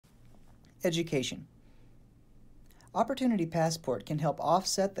Education. Opportunity Passport can help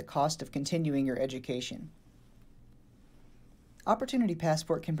offset the cost of continuing your education. Opportunity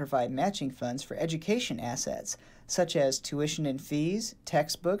Passport can provide matching funds for education assets, such as tuition and fees,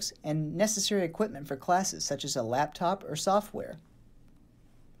 textbooks, and necessary equipment for classes such as a laptop or software.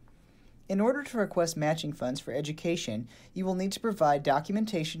 In order to request matching funds for education, you will need to provide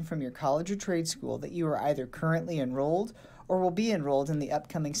documentation from your college or trade school that you are either currently enrolled or will be enrolled in the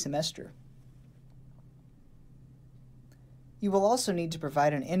upcoming semester. You will also need to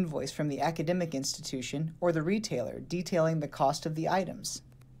provide an invoice from the academic institution or the retailer detailing the cost of the items.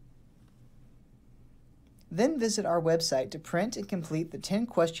 Then visit our website to print and complete the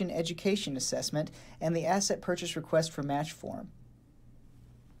 10-question education assessment and the asset purchase request for match form.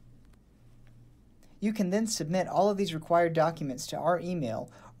 You can then submit all of these required documents to our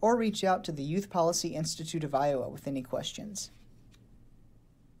email or reach out to the Youth Policy Institute of Iowa with any questions.